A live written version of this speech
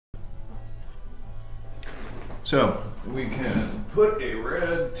So we can put a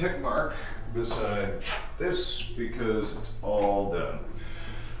red tick mark beside this because it's all done.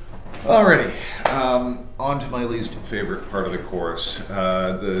 Alrighty, on to my least favorite part of the course,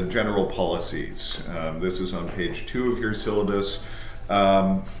 the general policies. This is on page 2 of your syllabus.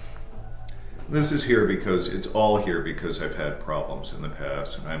 This is here because it's all here because I've had problems in the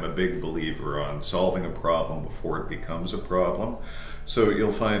past, and I'm a big believer on solving a problem before it becomes a problem. So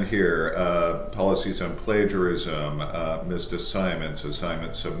you'll find here policies on plagiarism, missed assignments,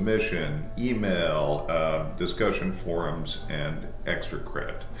 assignment submission, email, discussion forums, and extra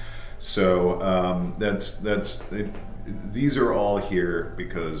credit. So these are all here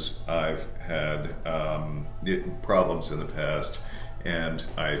because I've had problems in the past, and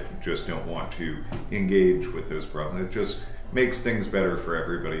I just don't want to engage with those problems. It just makes things better for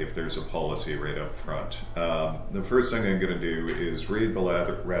everybody if there's a policy right up front. The first thing I'm going to do is read the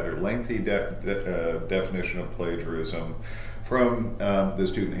rather lengthy definition of plagiarism from the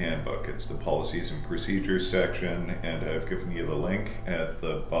student handbook. It's the policies and procedures section, and I've given you the link at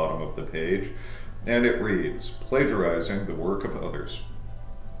the bottom of the page. And it reads, plagiarizing the work of others.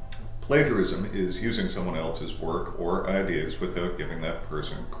 Plagiarism is using someone else's work or ideas without giving that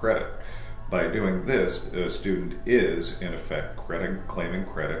person credit. By doing this, a student is, in effect, claiming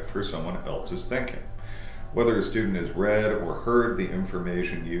credit for someone else's thinking. Whether a student has read or heard the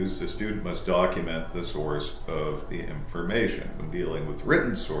information used, the student must document the source of the information. When dealing with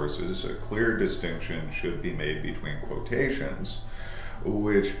written sources, a clear distinction should be made between quotations,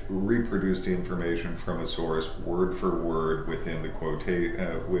 which reproduce the information from a source word for word within the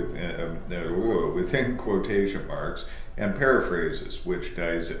within quotation marks, and paraphrases, which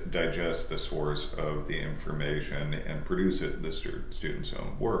digest the source of the information and produce it in the student's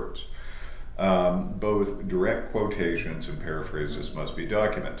own words. Both direct quotations and paraphrases must be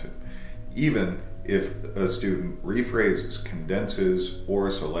documented. Even if a student rephrases, condenses, or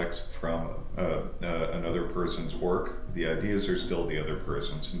selects from another person's work, the ideas are still the other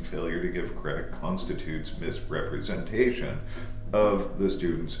person's, and failure to give credit constitutes misrepresentation of the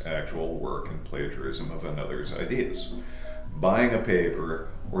student's actual work and plagiarism of another's ideas. Buying a paper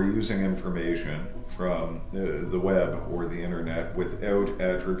or using information from the web or the internet without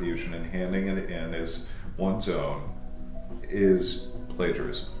attribution and handing it in as one's own is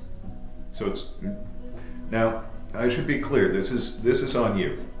plagiarism. So it's, now I should be clear, this is on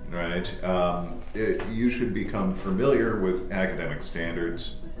you, right? You should become familiar with academic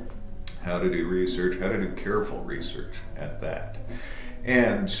standards, how to do research, how to do careful research at that.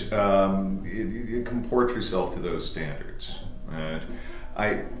 And you comport yourself to those standards, right?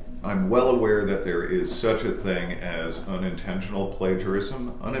 I'm well aware that there is such a thing as unintentional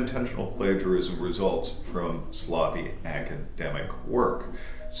plagiarism. Unintentional plagiarism results from sloppy academic work.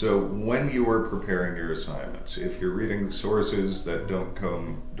 So when you are preparing your assignments, if you're reading sources that don't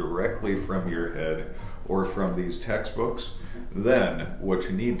come directly from your head or from these textbooks, then what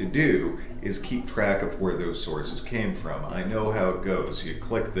you need to do is keep track of where those sources came from. I know how it goes. You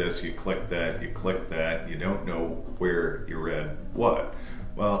click this, you click that, you click that, you don't know where you read what.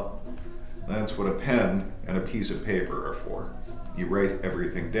 Well, that's what a pen and a piece of paper are for. You write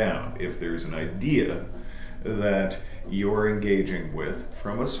everything down. If there's an idea that you're engaging with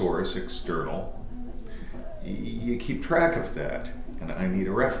from a source external, you keep track of that, and I need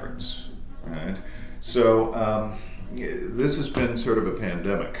a reference, right? So this has been sort of a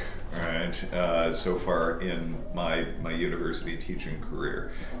pandemic, right, so far in my university teaching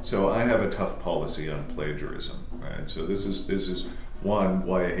career. So I have a tough policy on plagiarism, right? So this is one,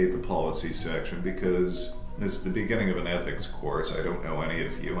 why I hate the policy section, because this is the beginning of an ethics course. I don't know any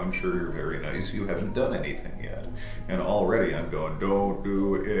of you. I'm sure you're very nice. You haven't done anything yet. And already I'm going, don't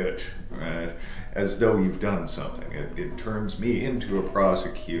do it, right? As though you've done something. It turns me into a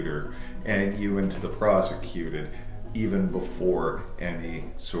prosecutor and you into the prosecuted even before any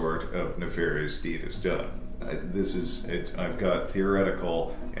sort of nefarious deed is done. I've got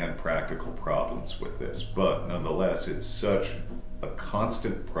theoretical and practical problems with this, but nonetheless, it's such a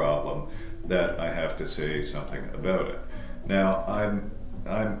constant problem that I have to say something about it. Now, I'm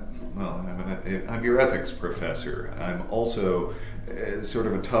your ethics professor. I'm also sort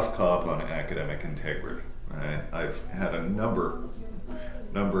of a tough cop on academic integrity. Right? I've had a number,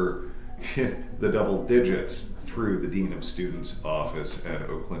 the double digits through the Dean of Students office at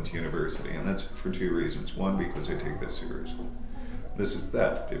Oakland University, and that's for two reasons. One, because I take this seriously. This is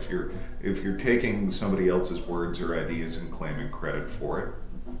theft. If you're taking somebody else's words or ideas and claiming credit for it,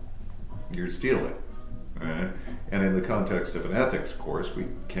 you're stealing. Right? And in the context of an ethics course, we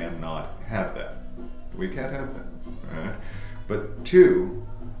cannot have that. We can't have that. Right? But two,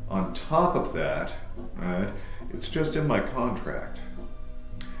 on top of that, right, It's just in my contract.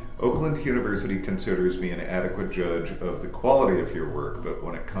 Oakland University considers me an adequate judge of the quality of your work, but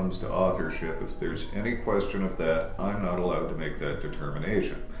when it comes to authorship, if there's any question of that, I'm not allowed to make that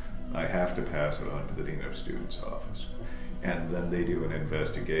determination. I have to pass it on to the Dean of Students' office. And then they do an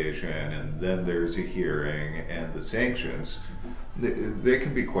investigation, and then there's a hearing, and the sanctions, they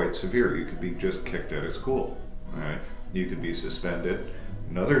can be quite severe. You could be just kicked out of school, right? You could be suspended.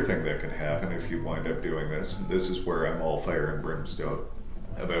 Another thing that can happen if you wind up doing this, and this is where I'm all fire and brimstone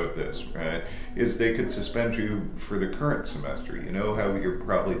about this, right, is they could suspend you for the current semester. You know how you're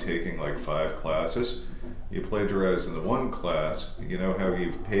probably taking like 5 classes? You plagiarized in the one class, you know how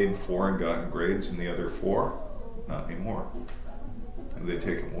you've paid for and gotten grades in the other 4? Not anymore. And they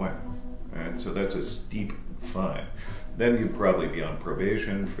take them away. And so that's a steep fine. Then you'd probably be on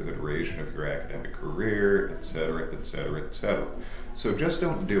probation for the duration of your academic career, etc., etc., etc. So just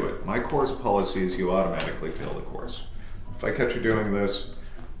don't do it. My course policy is you automatically fail the course. If I catch you doing this,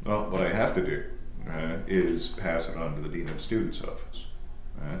 well, what I have to do is pass it on to the Dean of Students' office.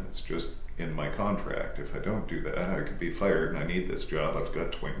 It's just in my contract. If I don't do that, I could be fired, and I need this job. I've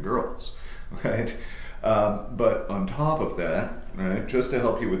got twin girls, right? But on top of that, right, just to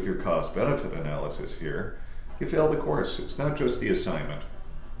help you with your cost-benefit analysis here, you fail the course. It's not just the assignment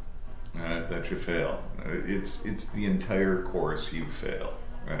that you fail. It's the entire course you fail,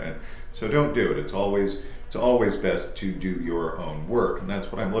 right? So don't do it. It's always best to do your own work, and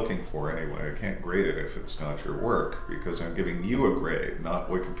that's what I'm looking for anyway. I can't grade it if it's not your work, because I'm giving you a grade, not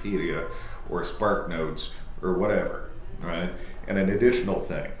Wikipedia or SparkNotes or whatever, right? And an additional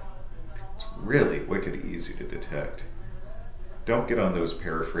thing, it's really wicked easy to detect. Don't get on those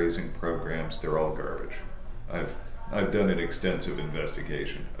paraphrasing programs. They're all garbage. I've done an extensive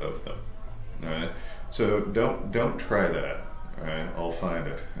investigation of them. All right, so don't try that. All right, I'll find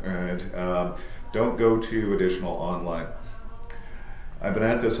it. All right, don't go to additional online. I've been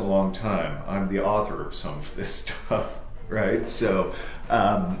at this a long time. I'm the author of some of this stuff. Right, so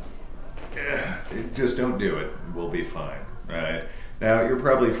just don't do it. We'll be fine. Right. Now, you're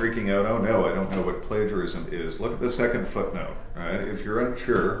probably freaking out, oh no, I don't know what plagiarism is. Look at the second footnote, right? If you're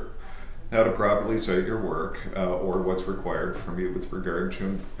unsure how to properly cite your work or what's required from you with regard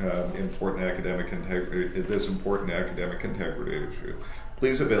to important academic integrity, this important academic integrity issue,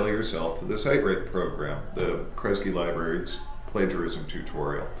 please avail yourself to the CiteRate program, the Kresge Library's plagiarism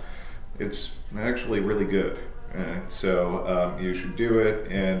tutorial. It's actually really good. So you should do it,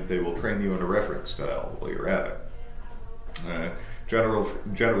 and they will train you in a reference style while you're at it.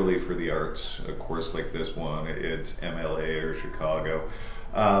 Generally for the arts, a course like this one, it's MLA or Chicago.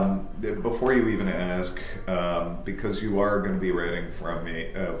 Before you even ask, because you are going to be writing for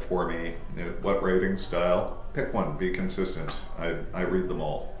me, what writing style, pick one, be consistent. I read them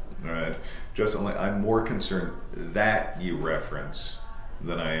all. Right? I'm more concerned that you reference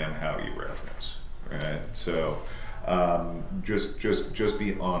than I am how you reference. Right? So just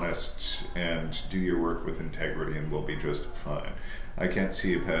be honest and do your work with integrity, and we'll be just fine. I can't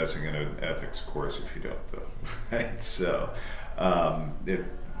see you passing in an ethics course if you don't, though. Right? So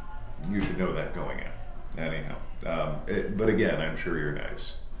you should know that going in. Anyhow, but again, I'm sure you're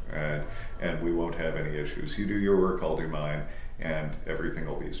nice, right? And we won't have any issues. You do your work, I'll do mine, and everything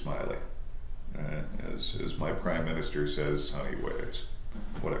will be smiley. As my Prime Minister says, sunny ways,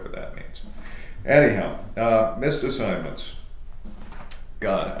 whatever that means. Anyhow, missed assignments.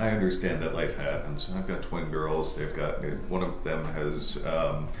 God, I understand that life happens. I've got twin girls. One of them has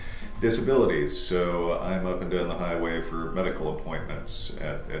disabilities, so I'm up and down the highway for medical appointments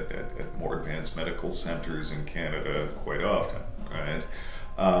at more advanced medical centers in Canada quite often, right?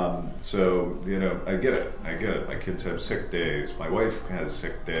 So, you know, I get it. My kids have sick days. My wife has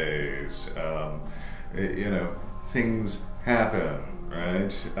sick days. You know, things happen,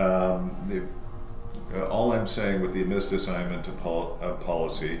 right? All I'm saying with the missed assignment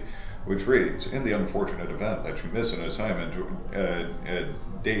policy, which reads, in the unfortunate event that you miss an assignment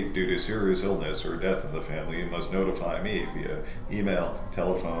date due to serious illness or death in the family, you must notify me via email,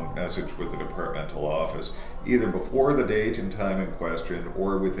 telephone, message with the departmental office, either before the date and time in question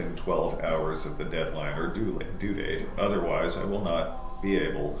or within 12 hours of the deadline or due date. Otherwise, I will not be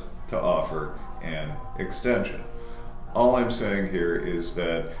able to offer an extension. All I'm saying here is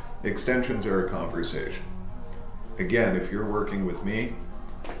that extensions are a conversation. Again, if you're working with me,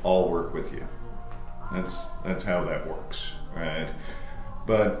 I'll work with you. That's how that works, right?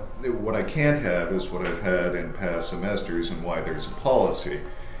 But what I can't have is what I've had in past semesters and why there's a policy.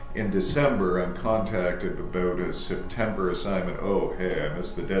 In December, I'm contacted about a September assignment. Oh, hey, I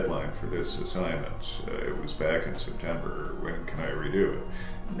missed the deadline for this assignment. It was back in September. When can I redo it?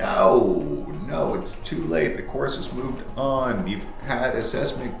 No, it's too late. The course has moved on. You've had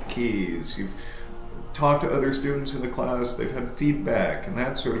assessment keys. You've talked to other students in the class. They've had feedback and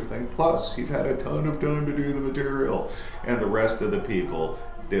that sort of thing. Plus, you've had a ton of time to do the material, and the rest of the people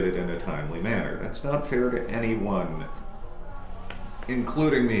did it in a timely manner. That's not fair to anyone,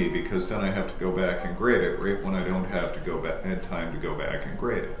 including me, because then I have to go back and grade it right when I don't have to go back, had time to go back and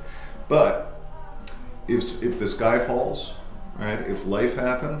grade it. But if the sky falls, right, if life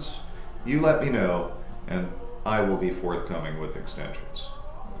happens, you let me know, and I will be forthcoming with extensions,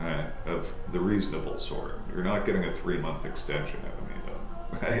 right, of the reasonable sort. You're not getting a 3-month extension out of me, though,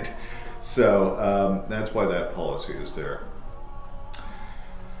 right? So that's why that policy is there.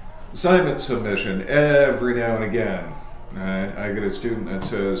 Assignment submission, every now and again, right, I get a student that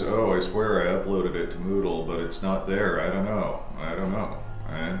says, oh, I swear I uploaded it to Moodle, but it's not there. I don't know.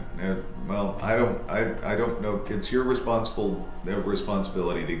 And, well, I don't know. It's your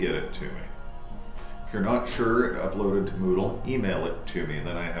responsibility to get it to me. If you're not sure it uploaded to Moodle, email it to me.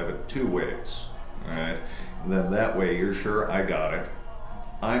 Then I have it 2 ways. Right? And then that way you're sure I got it,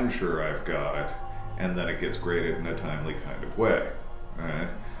 I'm sure I've got it, and then it gets graded in a timely kind of way. Right?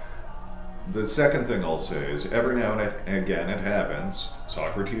 The second thing I'll say is every now and again it happens.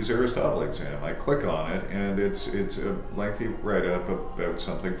 Socrates Aristotle exam. I click on it and it's a lengthy write-up about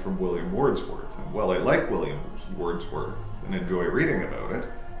something from William Wordsworth. And while I like William Wordsworth and enjoy reading about it,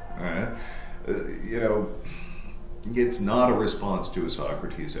 right, it's not a response to a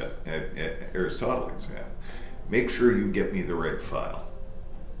Socrates Aristotle exam. Make sure you get me the right file.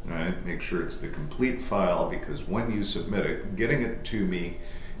 Right? Make sure it's the complete file, because when you submit it, getting it to me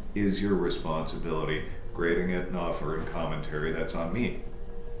is your responsibility. Grading it and offering commentary, that's on me.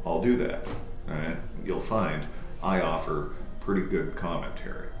 I'll do that. Right? You'll find I offer pretty good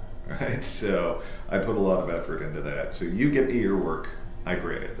commentary. Right? So I put a lot of effort into that. So you get me your work, I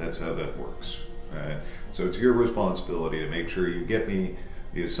grade it. That's how that works. Right? So it's your responsibility to make sure you get me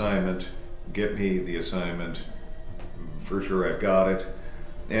the assignment, for sure I've got it,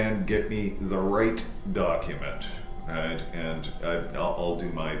 and get me the right document. Right, and I'll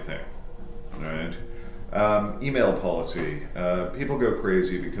do my thing. Right. Email policy. People go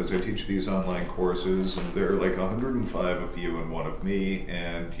crazy because I teach these online courses, and there are like 105 of you and 1 of me,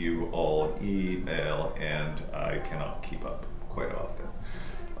 and you all email, and I cannot keep up quite often.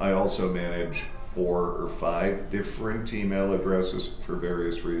 I also manage 4 or 5 different email addresses for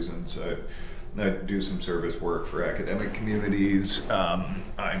various reasons. I do some service work for academic communities.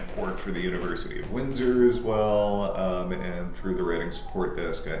 I work for the University of Windsor as well, and through the writing support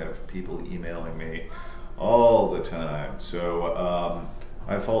desk I have people emailing me all the time. So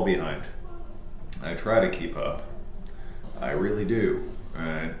I fall behind. I try to keep up. I really do,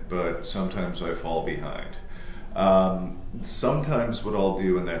 right? But sometimes I fall behind. Sometimes what I'll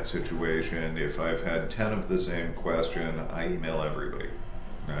do in that situation, if I've had 10 of the same question, I email everybody.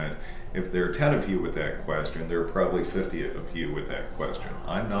 Right? If there are 10 of you with that question, there are probably 50 of you with that question.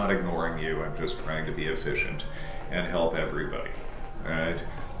 I'm not ignoring you, I'm just trying to be efficient and help everybody. Right?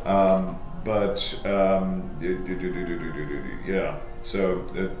 Yeah, so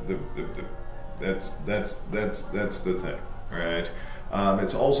that's the thing, right?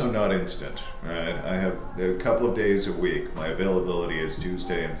 It's also not instant, right? I have a couple of days a week. My availability is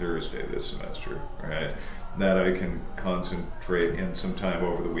Tuesday and Thursday this semester, right? That I can concentrate in some time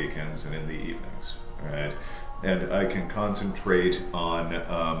over the weekends and in the evenings, right? And I can concentrate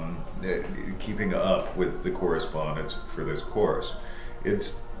on keeping up with the correspondence for this course.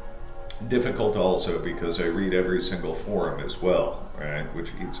 It's difficult also because I read every single forum as well, right?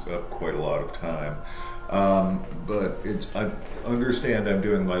 Which eats up quite a lot of time. But I understand I'm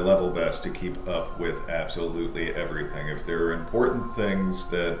doing my level best to keep up with absolutely everything. If there are important things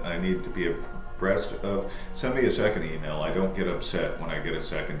that I need to be abreast of, send me a second email. I don't get upset when I get a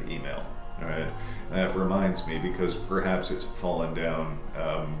second email. Right? That reminds me, because perhaps it's fallen down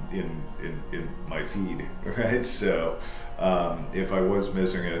in my feed. Right? So if I was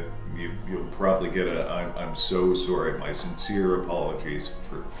missing it, you'll probably get I'm so sorry. My sincere apologies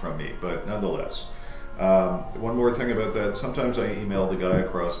from me. But nonetheless. One more thing about that, sometimes I email the guy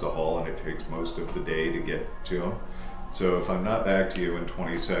across the hall and it takes most of the day to get to him. So if I'm not back to you in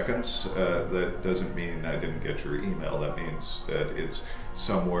 20 seconds, that doesn't mean I didn't get your email. That means that it's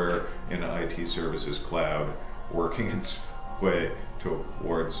somewhere in IT services cloud working its way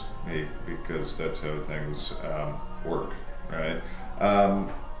towards me, because that's how things work, right?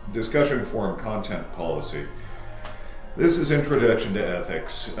 Discussion forum content policy. This is Introduction to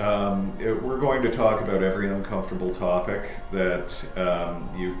Ethics. We're going to talk about every uncomfortable topic that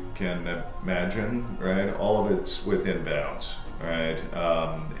you can imagine, right? All of it's within bounds. right?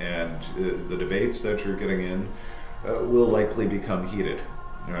 And the debates that you're getting in will likely become heated,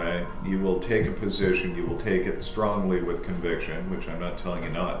 right? You will take a position, you will take it strongly with conviction, which I'm not telling you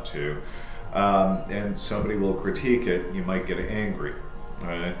not to, and somebody will critique it, you might get angry,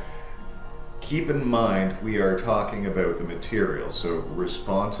 right? Keep in mind, we are talking about the material, so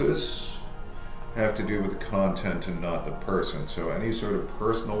responses have to do with the content and not the person. So any sort of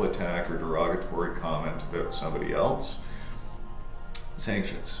personal attack or derogatory comment about somebody else,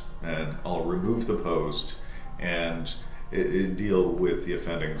 sanctions, and I'll remove the post and deal with the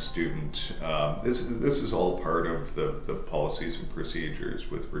offending student. This is all part of the policies and procedures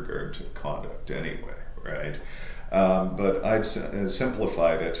with regard to conduct anyway, right? But I've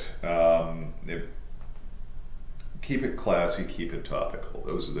simplified it. Keep it classy, keep it topical.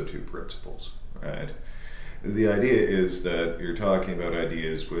 Those are the two principles, right? The idea is that you're talking about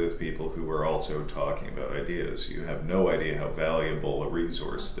ideas with people who are also talking about ideas. You have no idea how valuable a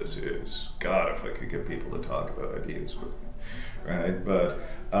resource this is. God, if I could get people to talk about ideas with me, right? But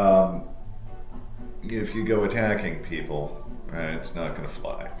if you go attacking people, right, it's not going to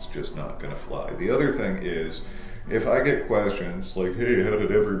fly. It's just not going to fly. The other thing is, if I get questions like, hey, how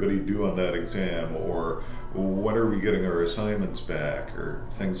did everybody do on that exam? Or when are we getting our assignments back? Or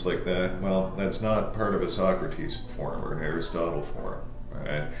things like that. Well, that's not part of a Socrates forum or an Aristotle forum,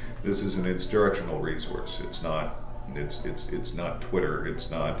 right? This is an instructional resource. It's not not Twitter,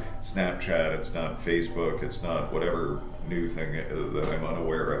 it's not Snapchat, it's not Facebook, it's not whatever new thing that I'm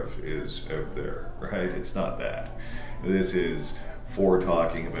unaware of is out there, right? It's not that. This is for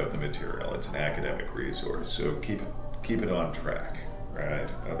talking about the material. It's an academic resource, so keep it on track, right?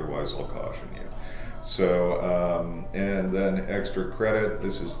 Otherwise, I'll caution you. So, and then extra credit.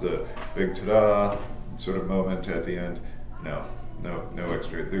 This is the big ta-da sort of moment at the end. No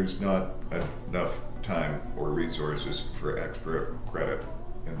extra. There's not enough time or resources for extra credit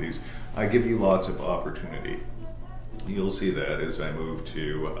in these. I give you lots of opportunity. You'll see that as I move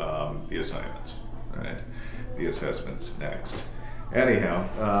to the assignments, right? The assessments next.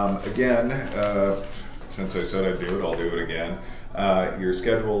 Anyhow, again, since I said I'd do it, I'll do it again. Your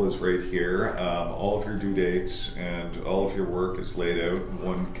schedule is right here. All of your due dates and all of your work is laid out in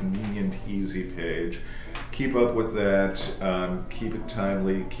one convenient, easy page. Keep up with that. Keep it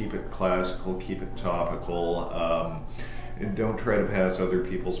timely, keep it classical, keep it topical. And don't try to pass other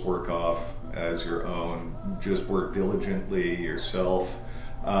people's work off as your own. Just work diligently yourself.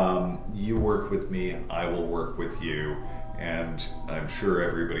 You work with me, I will work with you. And I'm sure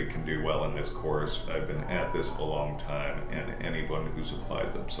everybody can do well in this course. I've been at this a long time, and anyone who's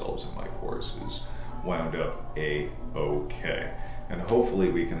applied themselves in my course is wound up A-OK. And hopefully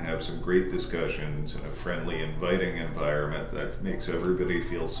we can have some great discussions in a friendly, inviting environment that makes everybody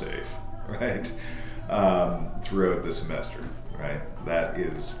feel safe, right? Throughout the semester, right? That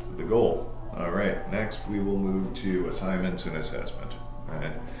is the goal. All right, next we will move to assignments and assessment,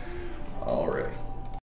 right?